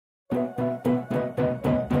Hey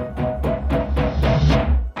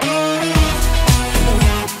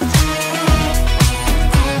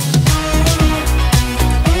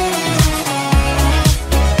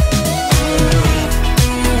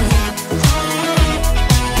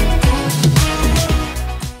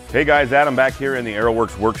guys, Adam back here in the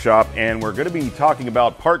Aeroworks workshop, and we're going to be talking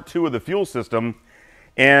about part 2 of the fuel system.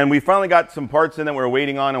 And we finally got some parts in that we were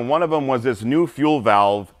waiting on, and one of them was this new fuel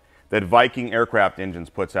valve that Viking aircraft engines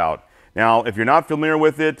puts out. Now, if you're not familiar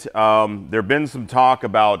with it, there have been some talk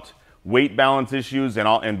about weight balance issues,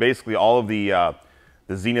 and basically all of the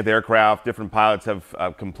Zenith aircraft, different pilots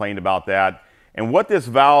have complained about that. And what this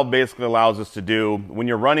valve basically allows us to do, when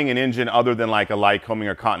you're running an engine other than like a Lycoming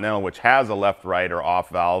or Continental, which has a left, right, or off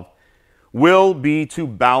valve, will be to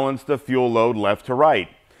balance the fuel load left to right.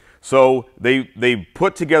 So they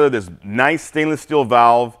put together this nice stainless steel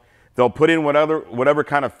valve. They'll put in whatever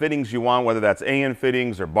kind of fittings you want, whether that's AN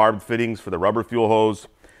fittings or barbed fittings for the rubber fuel hose.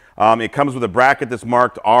 It comes with a bracket that's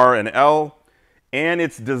marked R and L, and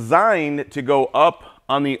it's designed to go up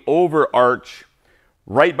on the overarch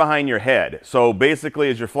right behind your head. So basically,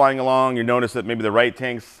 as you're flying along, you notice that maybe the right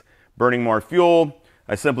tank's burning more fuel.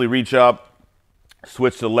 I simply reach up,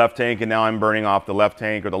 switch to the left tank, and now I'm burning off the left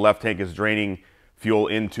tank, or the left tank is draining fuel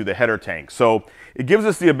into the header tank. So it gives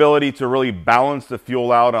us the ability to really balance the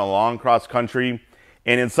fuel out on a long cross country.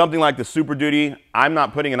 And in something like the Super Duty, I'm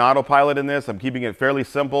not putting an autopilot in this. I'm keeping it fairly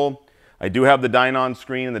simple. I do have the Dynon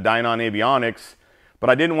screen and the Dynon avionics,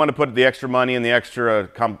 but I didn't want to put the extra money and the extra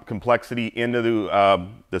complexity into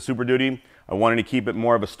the Super Duty. I wanted to keep it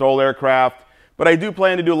more of a STOL aircraft, but I do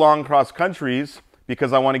plan to do long cross countries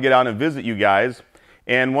because I want to get out and visit you guys.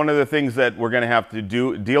 And one of the things that we're going to have to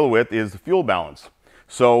deal with is the fuel balance.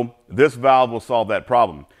 So this valve will solve that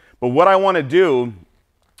problem. But what I want to do,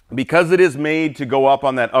 because it is made to go up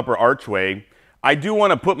on that upper archway, I do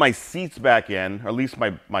want to put my seats back in, or at least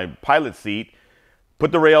my pilot seat,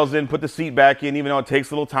 put the rails in, put the seat back in, even though it takes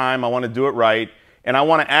a little time. I want to do it right. And I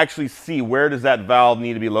want to actually see, where does that valve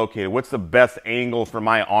need to be located? What's the best angle for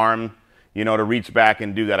my arm, you know, to reach back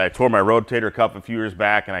and do that? I tore my rotator cuff a few years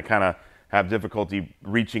back, and I kind of have difficulty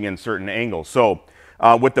reaching in certain angles. So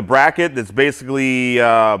with the bracket, that's basically, you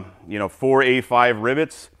know, 4 A5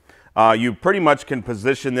 rivets, you pretty much can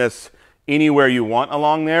position this anywhere you want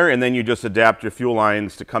along there, and then you just adapt your fuel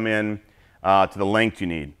lines to come in to the length you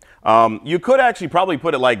need. You could actually probably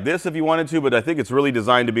put it like this if you wanted to, but I think it's really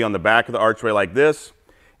designed to be on the back of the archway like this.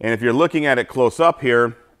 And if you're looking at it close up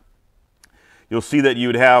here, you'll see that you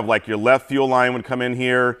would have, like, your left fuel line would come in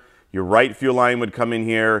here, your right fuel line would come in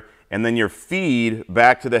here, and then your feed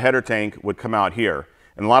back to the header tank would come out here.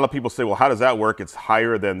 And a lot of people say, well, how does that work? It's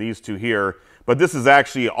higher than these two here. But this is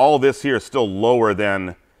actually, all this here is still lower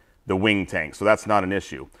than the wing tank, so that's not an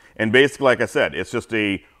issue. And basically, like I said, it's just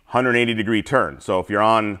a 180-degree turn. So if you're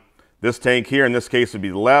on this tank here, in this case would be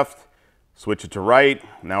the left, switch it to right,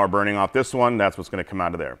 now we're burning off this one, that's what's going to come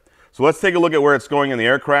out of there. So let's take a look at where it's going in the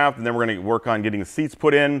aircraft, and then we're going to work on getting the seats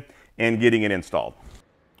put in and getting it installed.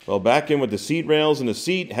 Well, back in with the seat rails and the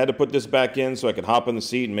seat, had to put this back in so I could hop in the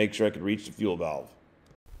seat and make sure I could reach the fuel valve.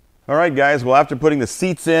 All right, guys, well, after putting the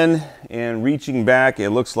seats in and reaching back, it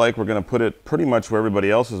looks like we're going to put it pretty much where everybody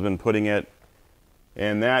else has been putting it,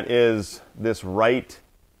 and that is this right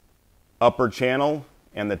upper channel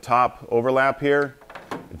and the top overlap here.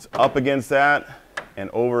 It's up against that and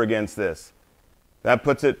over against this. That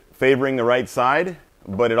puts it favoring the right side,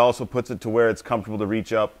 but it also puts it to where it's comfortable to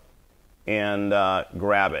reach up and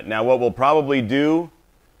grab it. Now what we'll probably do,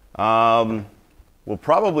 we'll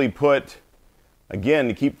probably put, again,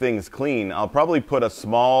 to keep things clean, I'll probably put a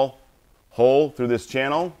small hole through this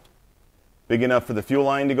channel, big enough for the fuel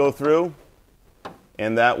line to go through,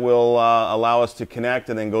 and that will allow us to connect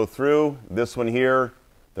and then go through. This one here,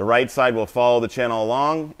 the right side will follow the channel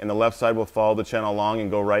along, and the left side will follow the channel along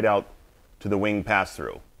and go right out to the wing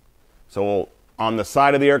pass-through. So on the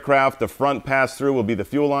side of the aircraft, the front pass-through will be the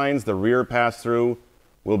fuel lines, the rear pass-through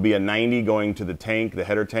will be a 90 going to the tank, the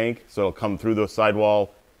header tank, so it'll come through the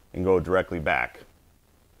sidewall and go directly back.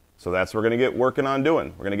 So that's what we're going to get working on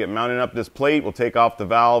doing. We're going to get mounting up this plate, we'll take off the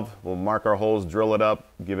valve, we'll mark our holes, drill it up,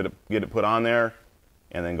 get it put on there,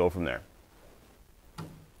 and then go from there.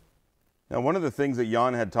 Now, one of the things that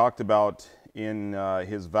Jan had talked about in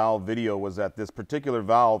his valve video was that this particular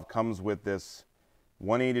valve comes with this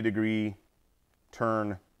 180-degree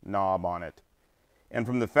turn knob on it. And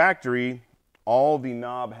from the factory, all the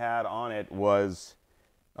knob had on it was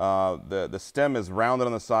the stem is rounded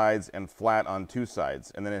on the sides and flat on two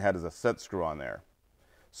sides, and then it had a set screw on there.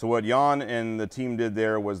 So what Jan and the team did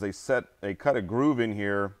there was they cut a groove in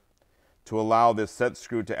here to allow this set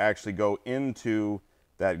screw to actually go into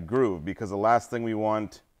that groove, because the last thing we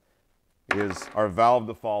want is our valve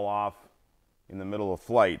to fall off in the middle of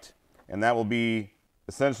flight. And that will be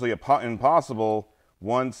essentially impossible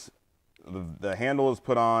once the handle is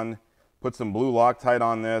put on, put some blue Loctite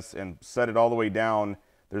on this and set it all the way down.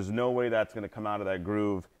 There's no way that's going to come out of that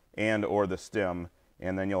groove and or the stem,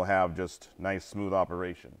 and then you'll have just nice smooth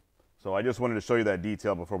operation. So I just wanted to show you that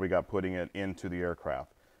detail before we got putting it into the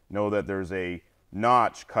aircraft. Know that there's a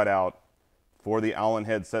notch cut out for the Allen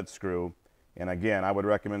head set screw, and again, I would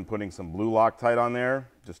recommend putting some blue Loctite on there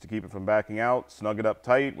just to keep it from backing out. Snug it up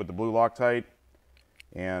tight with the blue Loctite,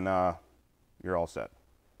 and you're all set.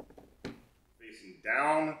 Facing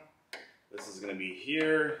down, this is going to be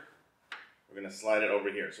here. We're going to slide it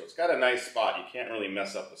over here. So it's got a nice spot. You can't really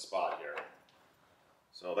mess up the spot here.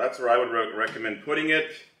 So that's where I would recommend putting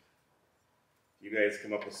it. If you guys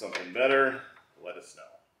come up with something better, let us know.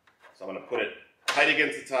 So I'm going to put it tight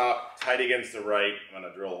against the top, tight against the right. I'm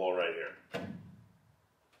going to drill a hole right here.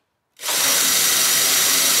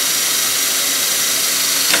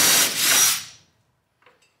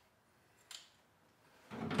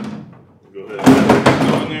 We'll go ahead and put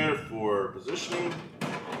it on there for positioning.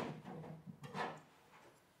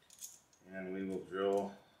 And we will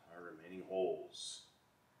drill our remaining holes.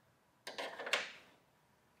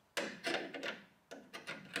 Look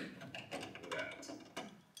at that.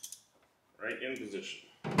 Right in position.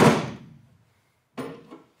 I'm going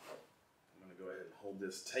to go ahead and hold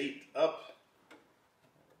this tight up.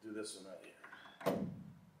 I'll do this one right here.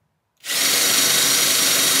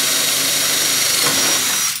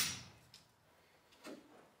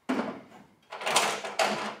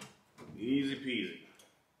 Easy peasy.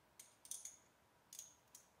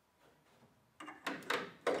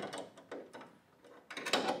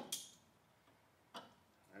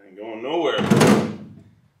 I ain't going nowhere.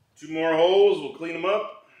 2 more holes, we'll clean them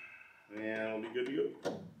up, and we'll be good to go.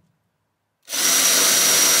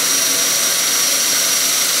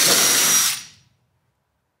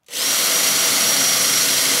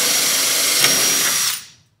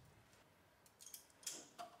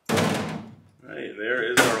 Alright, there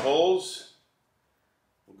is our holes.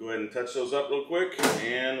 We'll go ahead and touch those up real quick,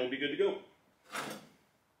 and we'll be good to go.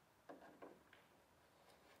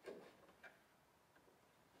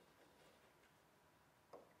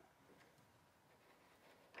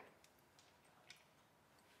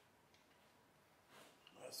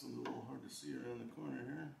 This one's a little hard to see around the corner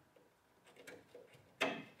here.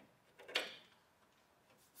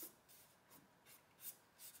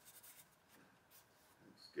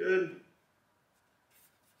 Looks good.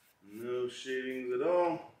 No shavings at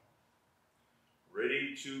all.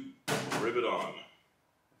 Ready to rivet on.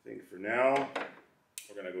 I think for now,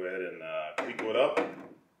 we're going to go ahead and cleco it up.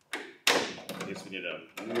 In case we need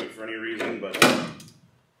to move it for any reason, but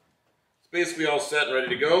it's basically all set and ready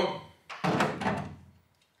to go.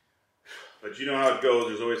 But you know how it goes,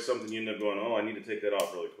 there's always something you end up going, oh, I need to take that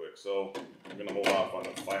off really quick. So I'm going to hold off on the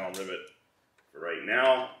final rivet for right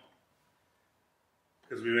now.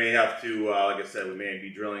 Because we may have to, like I said, we may be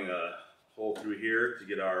drilling a hole through here to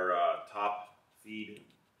get our top feed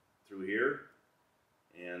through here.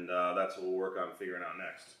 And that's what we'll work on figuring out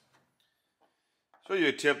next. Show you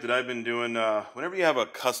a tip that I've been doing. Whenever you have a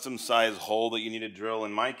custom size hole that you need to drill,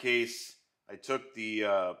 in my case, I took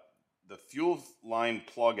the fuel line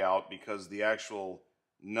plug out because the actual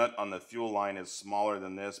nut on the fuel line is smaller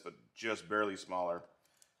than this, but just barely smaller.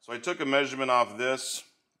 So I took a measurement off this.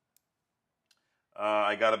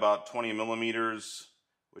 I got about 20 millimeters,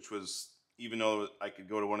 which was, even though I could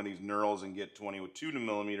go to one of these knurls and get 20 with 2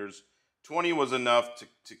 millimeters, 20 was enough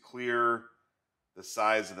to clear the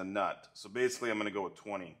size of the nut. So basically I'm going to go with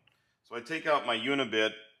 20. So I take out my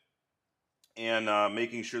unibit and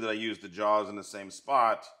making sure that I use the jaws in the same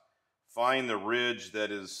spot, find the ridge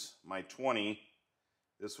that is my 20.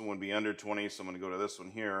 This one would be under 20, so I'm going to go to this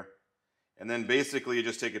one here. And then basically you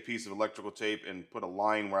just take a piece of electrical tape and put a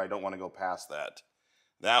line where I don't want to go past that.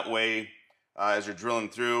 That way, as you're drilling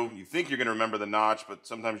through, you think you're going to remember the notch, but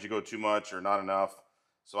sometimes you go too much or not enough.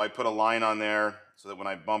 So I put a line on there so that when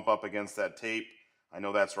I bump up against that tape, I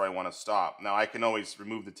know that's where I want to stop. Now I can always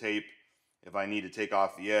remove the tape if I need to take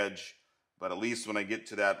off the edge, but at least when I get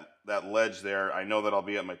to that ledge there, I know that I'll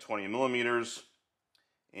be at my 20 millimeters,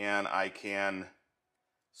 and I can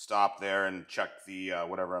stop there and check the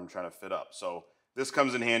whatever I'm trying to fit up. So this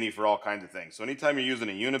comes in handy for all kinds of things. So anytime you're using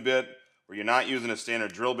a unibit or you're not using a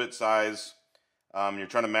standard drill bit size, you're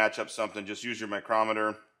trying to match up something, just use your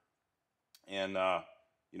micrometer and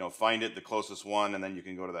you know, find it, the closest one, and then you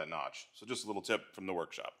can go to that notch. So just a little tip from the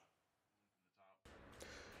workshop.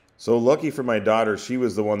 So lucky for my daughter, she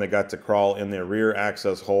was the one that got to crawl in the rear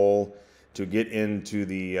access hole. to get into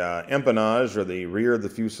the empennage, or the rear of the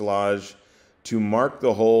fuselage, to mark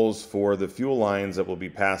the holes for the fuel lines that will be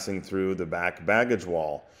passing through the back baggage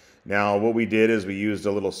wall. Now what we did is we used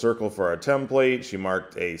a little circle for our template. She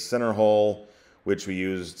marked a center hole, which we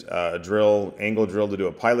used a angle drill to do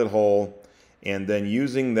a pilot hole. And then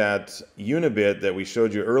using that unibit that we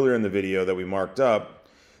showed you earlier in the video that we marked up,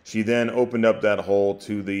 she then opened up that hole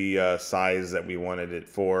to the size that we wanted it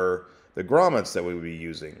for the grommets that we would be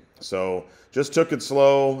using. So just took it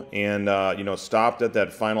slow and stopped at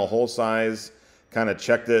that final hole size, kind of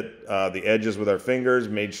checked it, the edges with our fingers,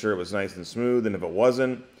 made sure it was nice and smooth, and if it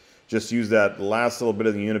wasn't, just used that last little bit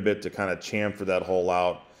of the unibit to kind of chamfer that hole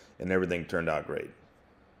out, and everything turned out great.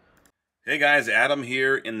 Hey guys, Adam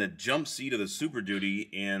here in the jump seat of the Super Duty,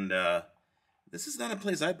 and this is not a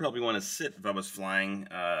place I'd probably want to sit if I was flying.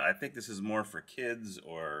 I think this is more for kids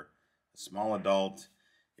or a small adult.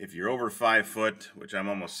 If you're over 5 foot, which I'm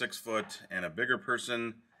almost 6 foot, and a bigger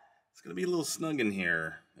person, it's going to be a little snug in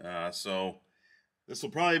here. So this will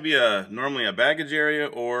probably be normally a baggage area,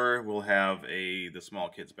 or we'll have the small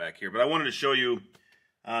kids back here. But I wanted to show you,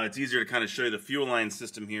 it's easier to kind of show you the fuel line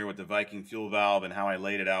system here with the Viking fuel valve and how I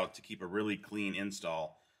laid it out to keep a really clean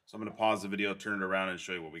install. So I'm going to pause the video, turn it around, and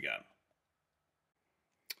show you what we got.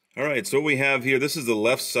 All right, so what we have here, this is the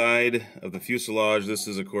left side of the fuselage. This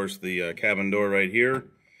is, of course, the cabin door right here.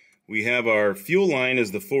 We have our fuel line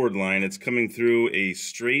is the forward line. It's coming through a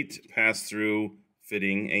straight pass-through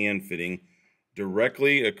fitting, AN fitting,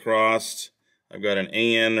 directly across. I've got an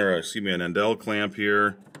an Endel clamp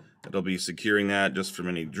here that'll be securing that just from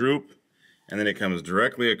any droop. And then it comes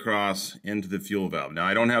directly across into the fuel valve. Now,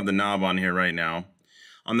 I don't have the knob on here right now.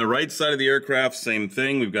 On the right side of the aircraft, same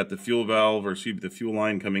thing. We've got the fuel valve, or the fuel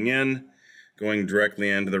line coming in, going directly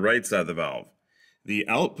into the right side of the valve. The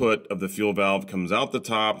output of the fuel valve comes out the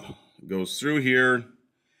top, goes through here,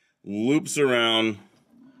 loops around,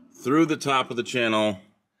 through the top of the channel,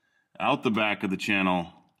 out the back of the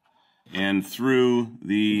channel, and through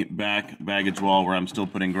the back baggage wall where I'm still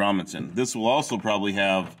putting grommets in. This will also probably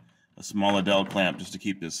have a small Adele clamp just to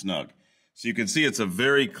keep this snug. So you can see it's a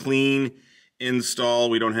very clean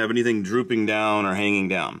install. We don't have anything drooping down or hanging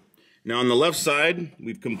down. Now on the left side,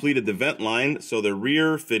 we've completed the vent line. So the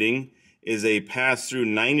rear fitting is a pass-through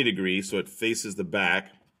 90 degrees, so it faces the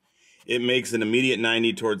back. It makes an immediate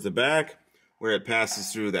 90 towards the back, where it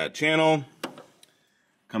passes through that channel,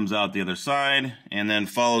 comes out the other side, and then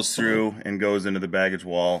follows through and goes into the baggage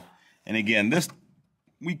wall. And again,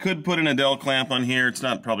 we could put an Adele clamp on here. It's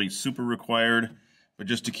not probably super required, but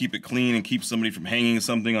just to keep it clean and keep somebody from hanging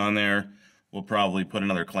something on there, we'll probably put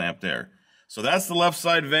another clamp there. So that's the left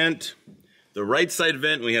side vent. The right side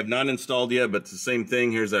vent we have not installed yet, but it's the same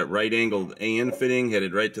thing. Here's that right angled AN fitting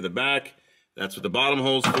headed right to the back. That's what the bottom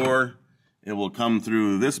hole's for. It will come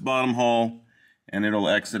through this bottom hole, and it'll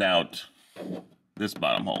exit out this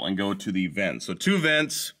bottom hole and go to the vent. So 2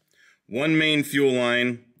 vents, 1 main fuel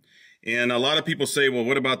line. And a lot of people say, well,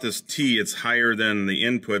 what about this T? It's higher than the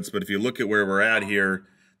inputs, but if you look at where we're at here,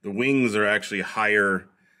 the wings are actually higher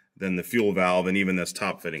than the fuel valve and even this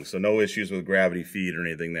top fitting. So no issues with gravity feed or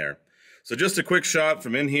anything there. So just a quick shot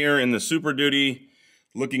from in here in the Super Duty,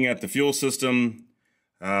 looking at the fuel system.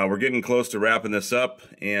 We're getting close to wrapping this up,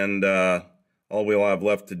 and all we'll have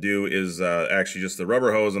left to do is actually just the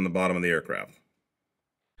rubber hose on the bottom of the aircraft.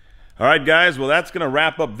 All right, guys, well, that's going to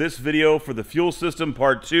wrap up this video for the fuel system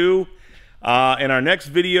part 2. In our next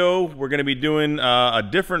video, we're going to be doing a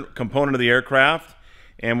different component of the aircraft,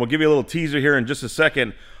 and we'll give you a little teaser here in just a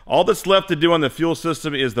second. All that's left to do on the fuel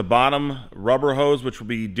system is the bottom rubber hose, which we'll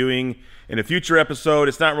be doing in a future episode.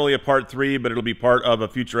 It's not really a part 3, but it'll be part of a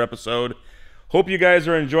future episode. Hope you guys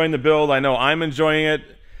are enjoying the build. I know I'm enjoying it.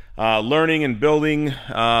 Learning and building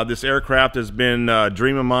this aircraft has been a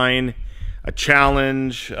dream of mine, a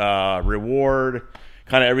challenge, reward,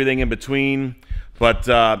 kind of everything in between. But,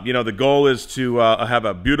 the goal is to have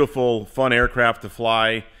a beautiful, fun aircraft to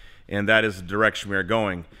fly, and that is the direction we're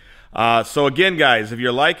going. So again, guys, if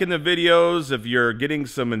you're liking the videos, if you're getting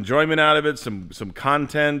some enjoyment out of it, some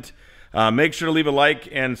content, make sure to leave a like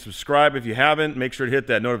and subscribe if you haven't. Make sure to hit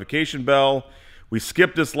that notification bell. We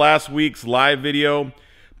skipped this last week's live video,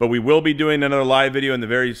 but we will be doing another live video in the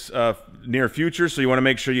very near future, so you want to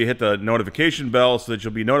make sure you hit the notification bell so that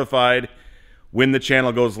you'll be notified when the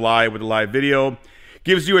channel goes live with a live video.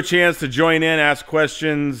 Gives you a chance to join in, ask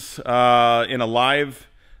questions in a live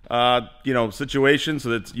situation so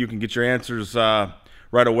that you can get your answers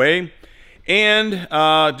right away. And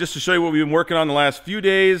just to show you what we've been working on the last few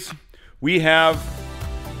days, we have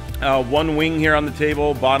 1 wing here on the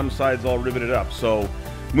table, bottom side's all riveted up. So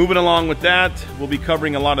moving along with that, we'll be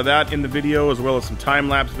covering a lot of that in the video, as well as some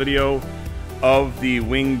time-lapse video of the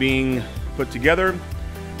wing being put together.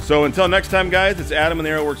 So until next time, guys, it's Adam in the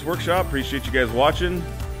Aeroworks Workshop. Appreciate you guys watching.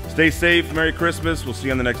 Stay safe. Merry Christmas. We'll see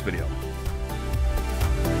you on the next video.